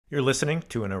You're listening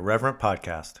to an Irreverent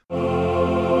podcast.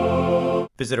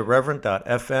 Visit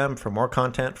irreverent.fm for more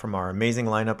content from our amazing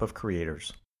lineup of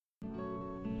creators.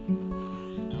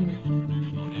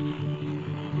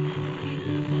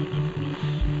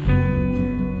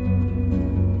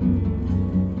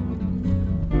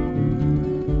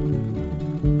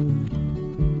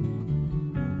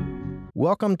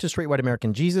 Welcome to Straight White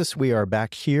American Jesus. We are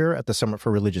back here at the Summit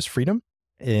for Religious Freedom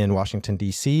in Washington,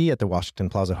 D.C. at the Washington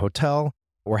Plaza Hotel.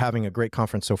 We're having a great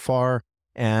conference so far,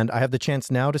 and I have the chance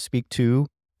now to speak to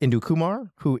Indu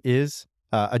Kumar, who is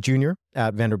a junior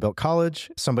at Vanderbilt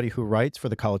College, somebody who writes for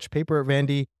the college paper at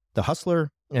Vandy, The Hustler,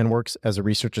 and works as a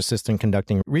research assistant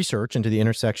conducting research into the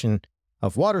intersection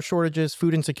of water shortages,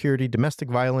 food insecurity, domestic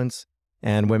violence,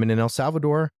 and women in El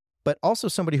Salvador, but also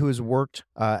somebody who has worked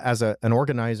as an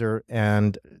organizer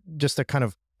and just a kind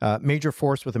of major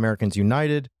force with Americans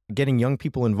United, getting young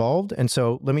people involved. And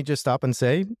so let me just stop and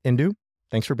say, Indu,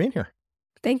 thanks for being here.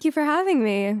 Thank you for having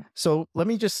me. So let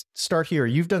me just start here.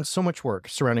 You've done so much work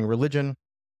surrounding religion,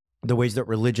 the ways that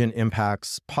religion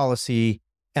impacts policy.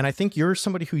 And I think you're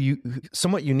somebody who's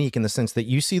somewhat unique in the sense that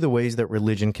you see the ways that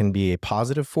religion can be a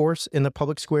positive force in the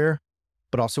public square,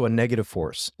 but also a negative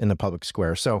force in the public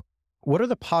square. So what are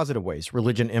the positive ways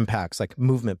religion impacts like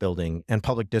movement building and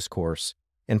public discourse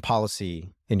and policy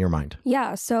in your mind?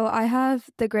 Yeah, so I have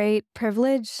the great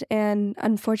privilege and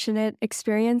unfortunate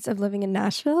experience of living in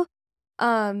Nashville,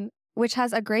 which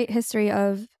has a great history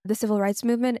of the civil rights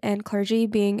movement and clergy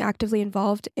being actively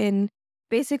involved in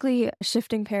basically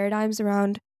shifting paradigms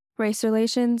around race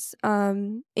relations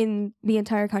in the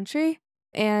entire country.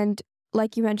 And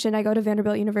like you mentioned, I go to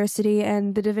Vanderbilt University,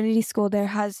 and the Divinity School there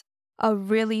has been a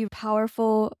really,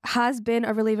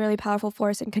 really powerful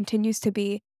force and continues to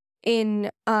be in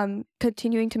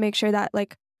continuing to make sure that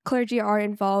like clergy are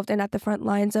involved and at the front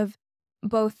lines of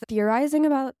both theorizing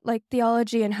about like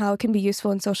theology and how it can be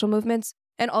useful in social movements,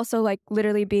 and also like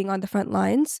literally being on the front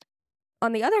lines.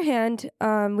 On the other hand,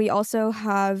 we also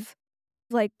have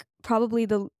like probably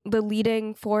the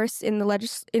leading force in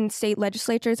in state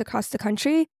legislatures across the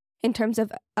country in terms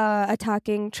of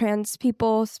attacking trans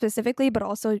people specifically, but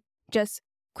also just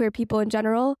queer people in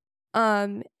general,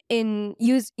 in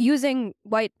using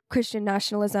white Christian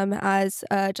nationalism as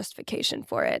a justification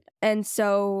for it. And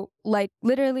so, like,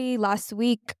 literally last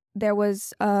week, there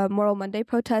was a Moral Monday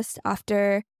protest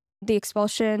after the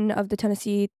expulsion of the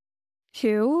Tennessee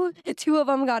two. Two of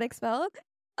them got expelled.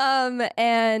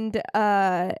 And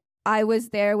I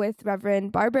was there with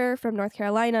Reverend Barber from North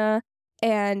Carolina,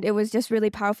 and it was just really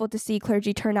powerful to see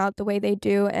clergy turn out the way they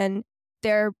do, and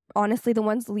they're honestly the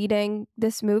ones leading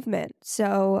this movement.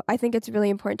 So I think it's really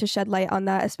important to shed light on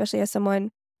that, especially as someone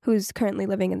who's currently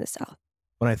living in the South.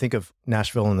 When I think of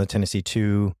Nashville and the Tennessee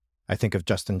Two, I think of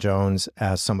Justin Jones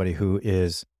as somebody who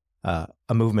is a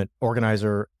movement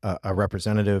organizer, a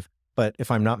representative, but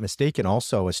if I'm not mistaken,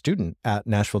 also a student at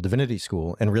Nashville Divinity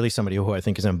School, and really somebody who I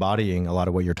think is embodying a lot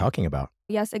of what you're talking about.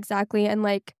 Yes, exactly. And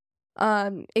like,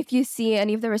 if you see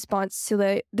any of the response to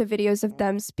the videos of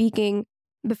them speaking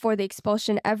before the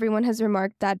expulsion, everyone has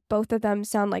remarked that both of them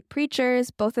sound like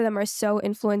preachers. Both of them are so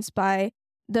influenced by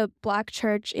the Black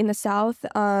church in the South.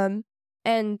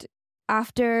 And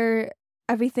after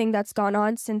everything that's gone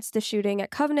on since the shooting at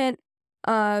Covenant,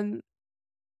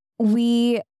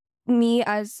 me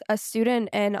as a student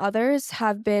and others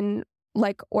have been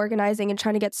like organizing and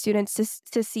trying to get students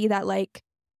to see that like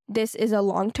this is a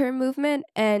long-term movement.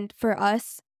 And for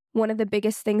us, one of the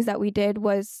biggest things that we did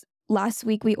was last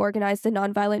week, we organized a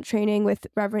nonviolent training with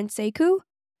Reverend Sekou,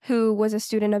 who was a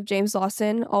student of James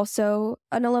Lawson, also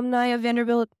an alumni of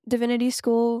Vanderbilt Divinity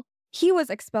School. He was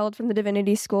expelled from the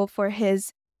Divinity School for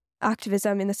his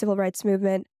activism in the civil rights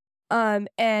movement.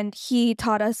 And he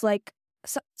taught us like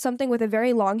something with a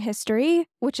very long history,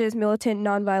 which is militant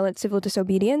nonviolent civil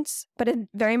disobedience, but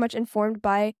very much informed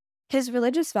by his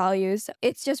religious values.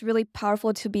 It's just really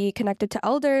powerful to be connected to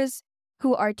elders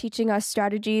who are teaching us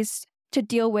strategies to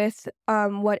deal with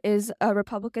what is a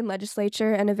Republican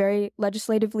legislature and a very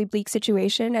legislatively bleak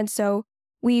situation. And so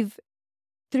we've,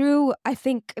 through, I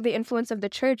think, the influence of the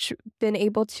church, been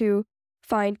able to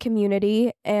find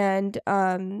community and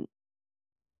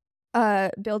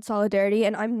build solidarity.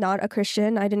 And I'm not a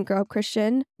Christian. I didn't grow up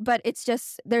Christian. But it's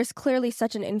just, there's clearly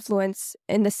such an influence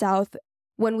in the South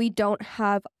when we don't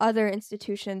have other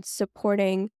institutions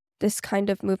supporting this kind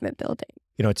of movement building.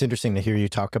 You know, it's interesting to hear you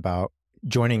talk about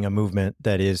joining a movement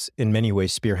that is in many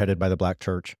ways spearheaded by the Black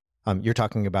church. You're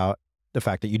talking about the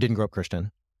fact that you didn't grow up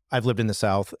Christian. I've lived in the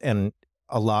South, and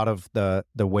a lot of the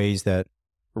ways that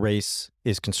race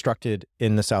is constructed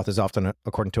in the South is often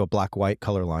according to a black-white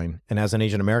color line. And as an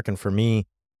Asian American, for me,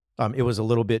 it was a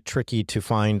little bit tricky to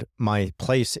find my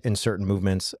place in certain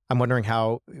movements. I'm wondering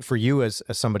how, for you as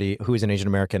somebody who is an Asian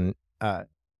American,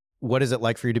 what is it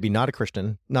like for you to be not a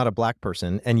Christian, not a Black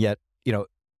person, and yet,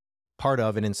 part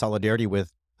of and in solidarity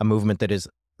with a movement that is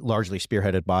largely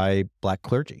spearheaded by Black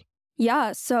clergy?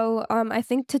 Yeah, so I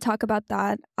think to talk about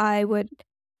that, I would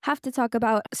have to talk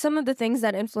about some of the things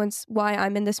that influence why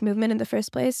I'm in this movement in the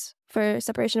first place for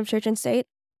separation of church and state.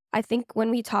 I think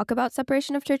when we talk about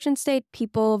separation of church and state,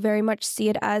 people very much see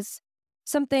it as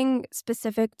something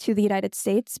specific to the United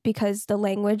States because the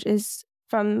language is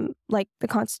from like the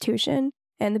Constitution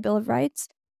and the Bill of Rights.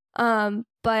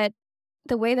 But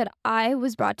the way that I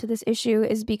was brought to this issue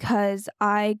is because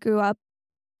I grew up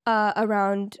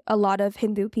around a lot of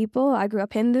Hindu people. I grew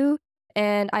up Hindu,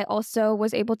 and I also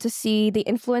was able to see the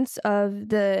influence of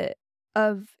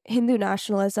Hindu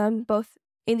nationalism, both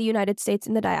in the United States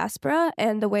and the diaspora,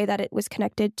 and the way that it was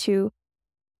connected to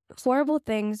horrible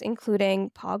things, including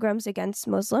pogroms against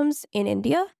Muslims in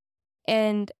India.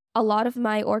 And a lot of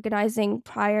my organizing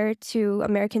prior to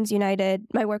Americans United,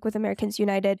 my work with Americans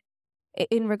United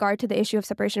in regard to the issue of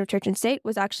separation of church and state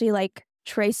was actually like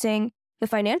tracing the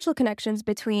financial connections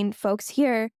between folks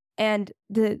here and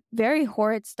the very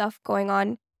horrid stuff going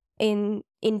on in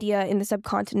India, in the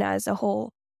subcontinent as a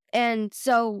whole. And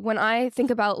so when I think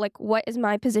about like what is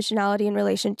my positionality in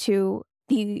relation to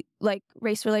the like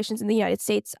race relations in the United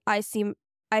States, I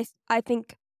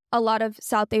think a lot of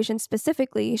South Asians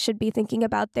specifically should be thinking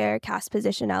about their caste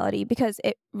positionality, because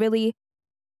it really,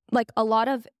 like a lot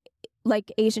of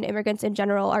like Asian immigrants in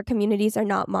general, our communities are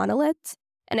not monoliths.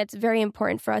 And it's very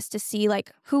important for us to see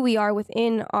like who we are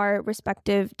within our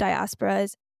respective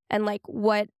diasporas and like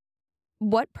what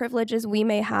privileges we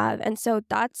may have. And so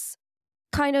that's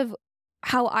kind of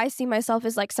how I see myself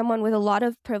as like someone with a lot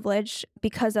of privilege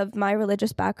because of my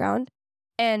religious background,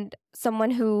 and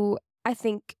someone who I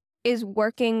think is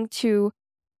working to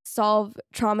solve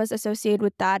traumas associated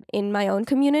with that in my own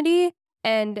community,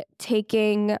 and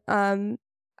taking the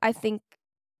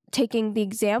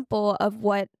example of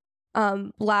what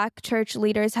Black church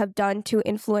leaders have done to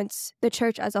influence the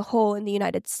church as a whole in the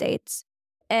United States.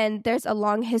 And there's a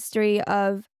long history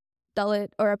of Dalit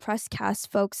or oppressed caste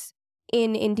folks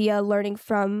in India learning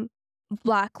from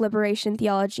Black liberation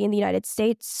theology in the United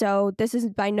States. So this is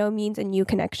by no means a new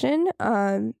connection.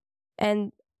 And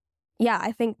yeah,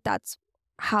 I think that's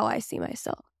how I see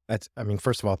myself.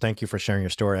 First of all, thank you for sharing your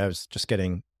story. I was just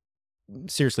getting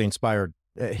seriously inspired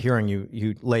hearing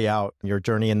you lay out your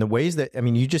journey and the ways that,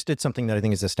 you just did something that I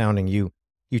think is astounding. You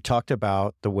talked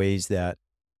about the ways that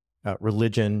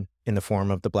religion in the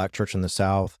form of the Black church in the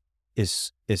South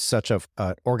is such a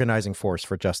organizing force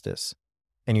for justice.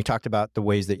 And you talked about the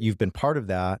ways that you've been part of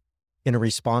that in a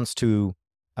response to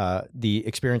the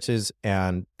experiences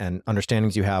and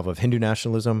understandings you have of Hindu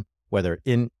nationalism, whether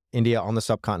in India, on the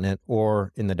subcontinent,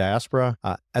 or in the diaspora,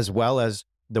 as well as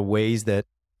the ways that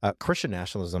Christian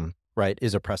nationalism, right,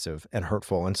 is oppressive and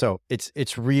hurtful. And so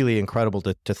it's really incredible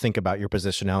to think about your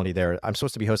positionality there. I'm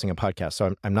supposed to be hosting a podcast,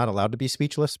 so I'm not allowed to be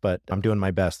speechless, but I'm doing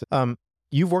my best.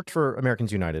 You've worked for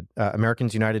Americans United.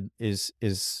 Americans United is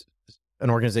an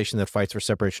organization that fights for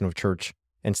separation of church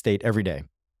and state every day.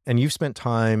 And you've spent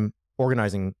time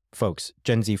organizing folks,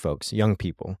 Gen Z folks, young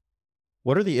people.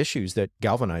 What are the issues that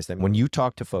galvanize them? When you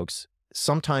talk to folks,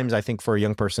 sometimes I think for a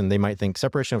young person, they might think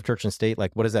separation of church and state,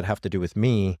 like, what does that have to do with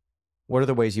me? What are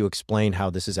the ways you explain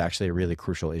how this is actually a really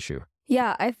crucial issue?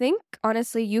 Yeah, I think,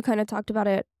 honestly, you kind of talked about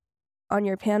it on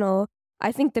your panel.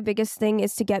 I think the biggest thing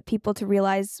is to get people to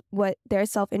realize what their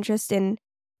self-interest in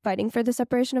fighting for the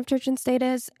separation of church and state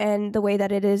is, and the way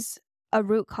that it is a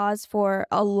root cause for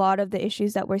a lot of the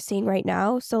issues that we're seeing right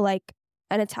now. So like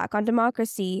an attack on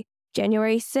democracy,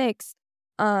 January 6th,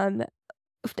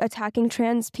 attacking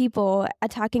trans people,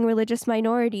 attacking religious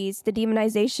minorities, the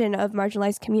demonization of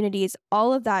marginalized communities,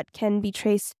 all of that can be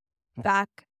traced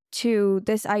back to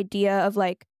this idea of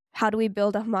like, how do we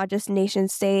build a homogenous nation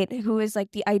state? Who is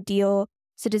like the ideal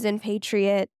citizen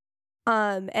patriot?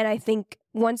 And I think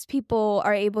once people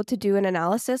are able to do an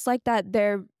analysis like that,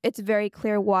 it's very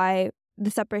clear why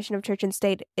the separation of church and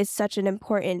state is such an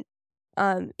important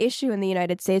issue in the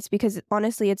United States, because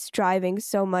honestly, it's driving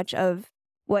so much of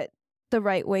what the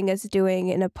right wing is doing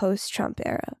in a post-Trump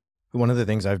era. One of the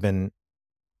things I've been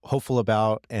hopeful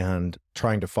about and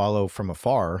trying to follow from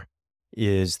afar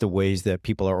is the ways that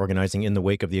people are organizing in the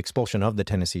wake of the expulsion of the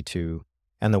Tennessee Two,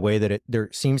 and the way that there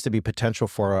seems to be potential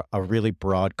for a really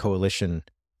broad coalition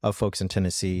of folks in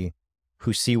Tennessee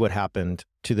who see what happened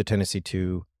to the Tennessee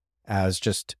Two as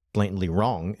just blatantly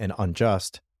wrong and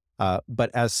unjust, but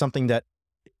as something that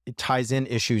it ties in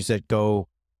issues that go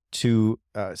to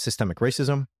systemic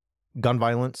racism, gun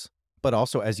violence, but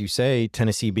also, as you say,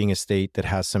 Tennessee being a state that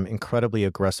has some incredibly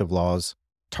aggressive laws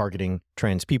targeting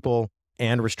trans people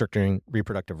and restricting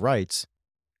reproductive rights.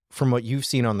 From what you've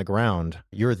seen on the ground,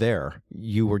 you're there.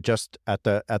 You were just at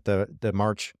the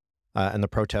march and the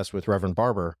protest with Reverend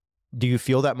Barber. Do you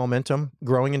feel that momentum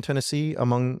growing in Tennessee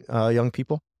among young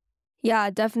people? Yeah,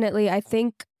 definitely. I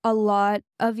think a lot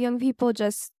of young people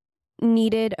just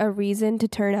needed a reason to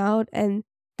turn out, and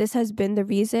this has been the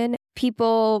reason.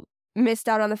 People missed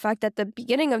out on the fact that the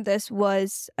beginning of this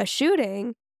was a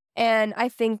shooting, and I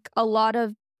think a lot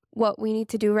of what we need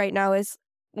to do right now is,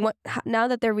 now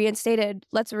that they're reinstated,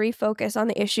 let's refocus on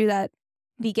the issue that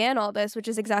began all this, which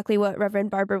is exactly what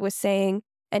Reverend Barber was saying,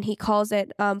 and he calls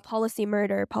it policy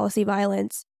murder, policy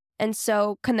violence. And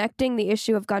so connecting the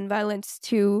issue of gun violence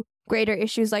to greater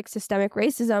issues like systemic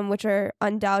racism, which are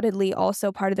undoubtedly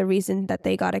also part of the reason that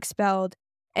they got expelled,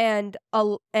 and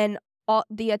all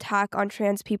the attack on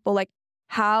trans people. Like,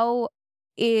 how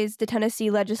is the Tennessee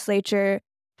legislature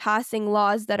passing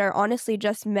laws that are honestly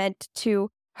just meant to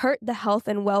hurt the health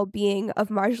and well-being of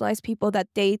marginalized people that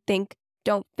they think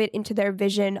don't fit into their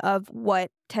vision of what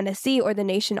Tennessee or the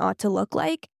nation ought to look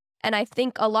like? And I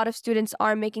think a lot of students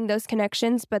are making those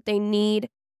connections, but they need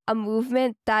a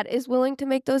movement that is willing to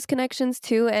make those connections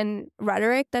too, and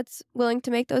rhetoric that's willing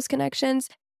to make those connections.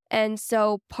 And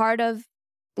so part of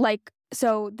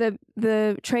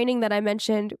the training that I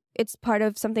mentioned, it's part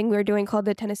of something we're doing called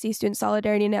the Tennessee Student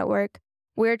Solidarity Network.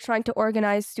 We're trying to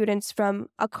organize students from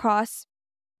across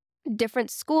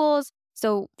different schools.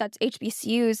 So that's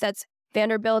HBCUs, that's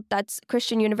Vanderbilt, that's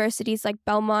Christian universities like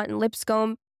Belmont and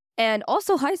Lipscomb, and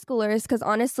also high schoolers, because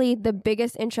honestly, the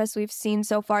biggest interest we've seen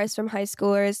so far is from high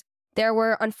schoolers. There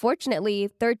were, unfortunately,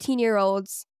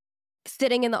 13-year-olds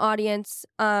sitting in the audience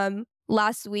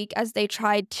last week as they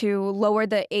tried to lower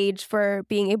the age for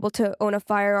being able to own a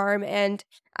firearm, and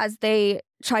as they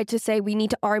tried to say we need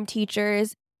to arm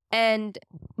teachers.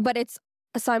 But it's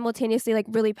simultaneously like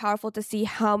really powerful to see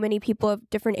how many people of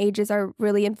different ages are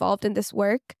really involved in this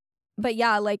work. But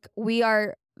yeah, like, we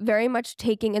are very much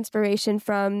taking inspiration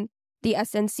from the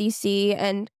SNCC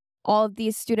and all of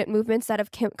these student movements that have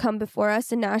come before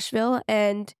us in Nashville.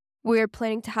 And we're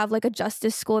planning to have like a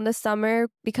justice school in the summer,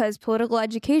 because political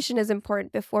education is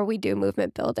important before we do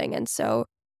movement building. And so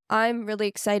I'm really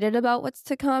excited about what's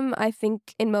to come. I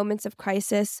think in moments of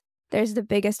crisis, there's the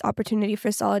biggest opportunity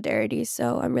for solidarity.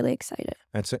 So I'm really excited.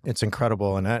 It's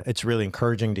incredible. And it's really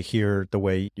encouraging to hear the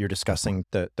way you're discussing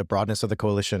the broadness of the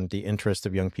coalition, the interest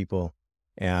of young people,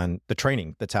 and the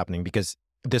training that's happening, because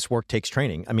this work takes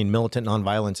training. I mean, militant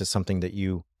nonviolence is something that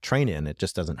you train in. It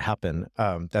just doesn't happen.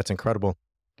 That's incredible.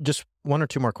 Just one or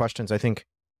two more questions. I think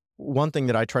one thing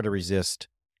that I try to resist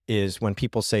is when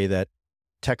people say that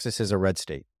Texas is a red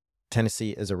state,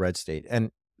 Tennessee is a red state.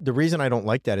 And the reason I don't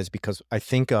like that is because I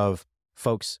think of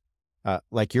folks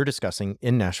like you're discussing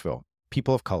in Nashville,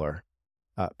 people of color,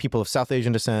 people of South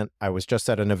Asian descent. I was just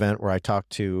at an event where I talked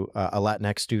to a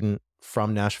Latinx student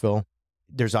from Nashville.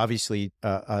 There's obviously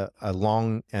a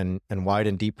long and wide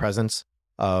and deep presence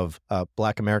of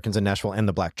Black Americans in Nashville and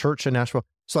the Black church in Nashville.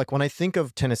 So like when I think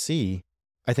of Tennessee,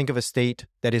 I think of a state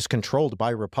that is controlled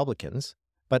by Republicans,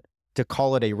 but to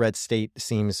call it a red state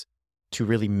seems to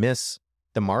really miss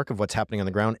the mark of what's happening on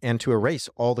the ground and to erase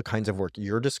all the kinds of work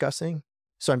you're discussing.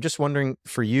 So I'm just wondering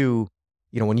for you,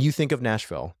 when you think of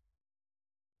Nashville,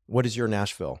 what is your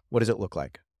Nashville? What does it look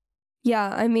like?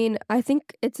 Yeah, I mean, I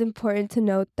think it's important to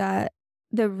note that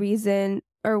the reason,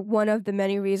 or one of the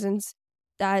many reasons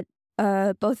that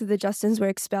both of the Justins were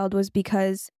expelled was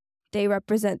because they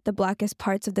represent the Blackest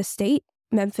parts of the state,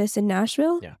 Memphis and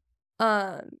Nashville.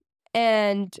 Yeah.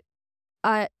 And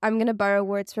I'm going to borrow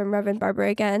words from Reverend Barber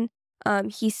again.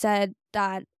 He said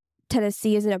that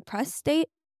Tennessee is an oppressed state,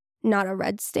 not a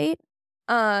red state.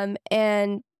 And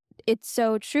it's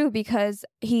so true, because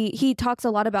he talks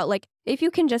a lot about, like, if you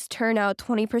can just turn out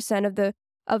 20%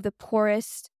 of the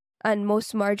poorest and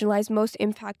most marginalized, most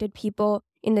impacted people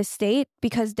in the state,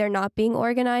 because they're not being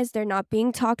organized, they're not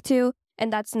being talked to.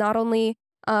 And that's not only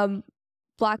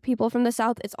Black people from the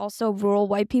South, it's also rural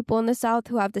white people in the South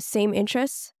who have the same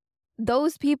interests.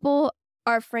 Those people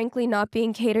are frankly not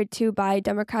being catered to by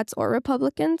Democrats or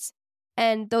Republicans.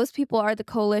 And those people are the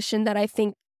coalition that I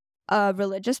think a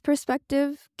religious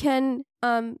perspective can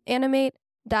animate,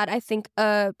 that I think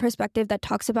a perspective that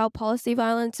talks about policy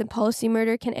violence and policy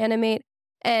murder can animate.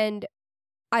 And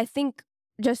I think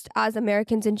just as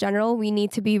Americans in general, we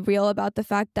need to be real about the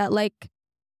fact that, like,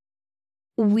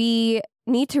 we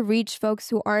need to reach folks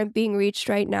who aren't being reached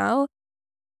right now.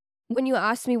 When you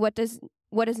ask me what does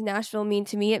what does Nashville mean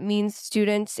to me? It means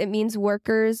students, it means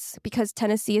workers, because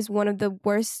Tennessee is one of the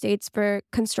worst states for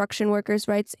construction workers'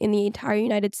 rights in the entire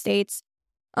United States.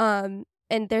 And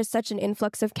there's such an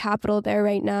influx of capital there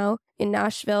right now in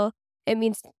Nashville. It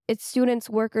means it's students,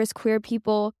 workers, queer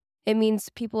people. It means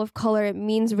people of color. It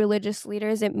means religious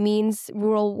leaders. It means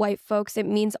rural white folks. It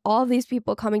means all these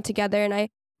people coming together. And I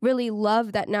really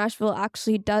love that Nashville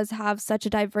actually does have such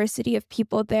a diversity of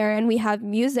people there, and we have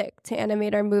music to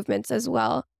animate our movements as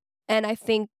well. And I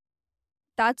think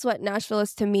that's what Nashville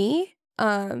is to me.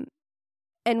 And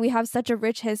we have such a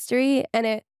rich history, and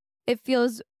it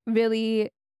feels really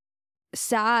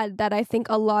sad that I think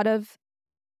a lot of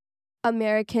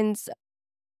Americans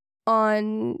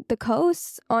on the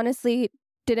coast honestly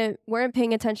weren't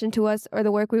paying attention to us or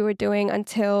the work we were doing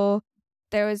until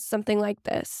there was something like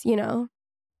this, you know?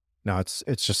 No,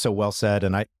 it's just so well said.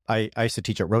 And I used to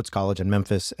teach at Rhodes College in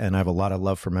Memphis, and I have a lot of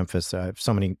love for Memphis. I have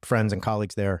so many friends and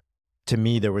colleagues there. To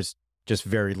me, there was just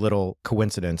very little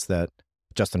coincidence that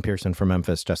Justin Pearson from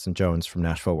Memphis, Justin Jones from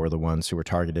Nashville were the ones who were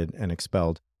targeted and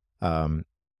expelled.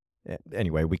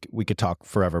 Anyway, we could talk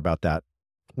forever about that.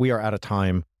 We are out of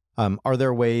time. Are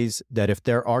there ways that if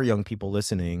there are young people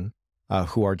listening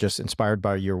who are just inspired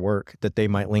by your work, that they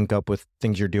might link up with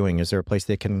things you're doing? Is there a place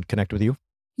they can connect with you?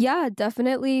 Yeah,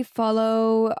 definitely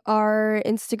follow our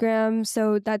Instagram.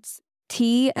 So that's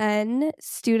TN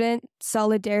Student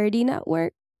Solidarity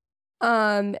Network.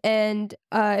 And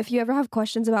if you ever have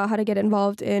questions about how to get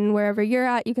involved in wherever you're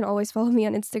at, you can always follow me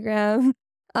on Instagram.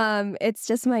 It's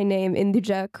just my name,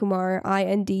 Induja Kumar,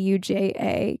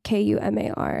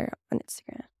 INDUJAKUMAR on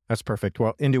Instagram. That's perfect.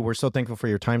 Well, Indu, we're so thankful for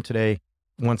your time today.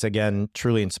 Once again,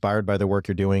 truly inspired by the work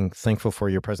you're doing. Thankful for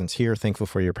your presence here. Thankful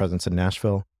for your presence in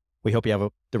Nashville. We hope you have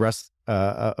the rest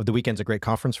of the weekend's a great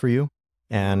conference for you.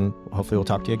 And hopefully we'll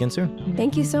talk to you again soon.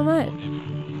 Thank you so much.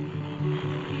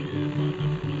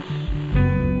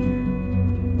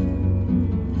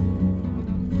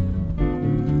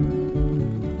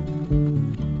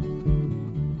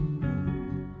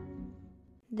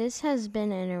 This has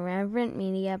been an Irreverent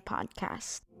Media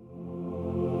podcast.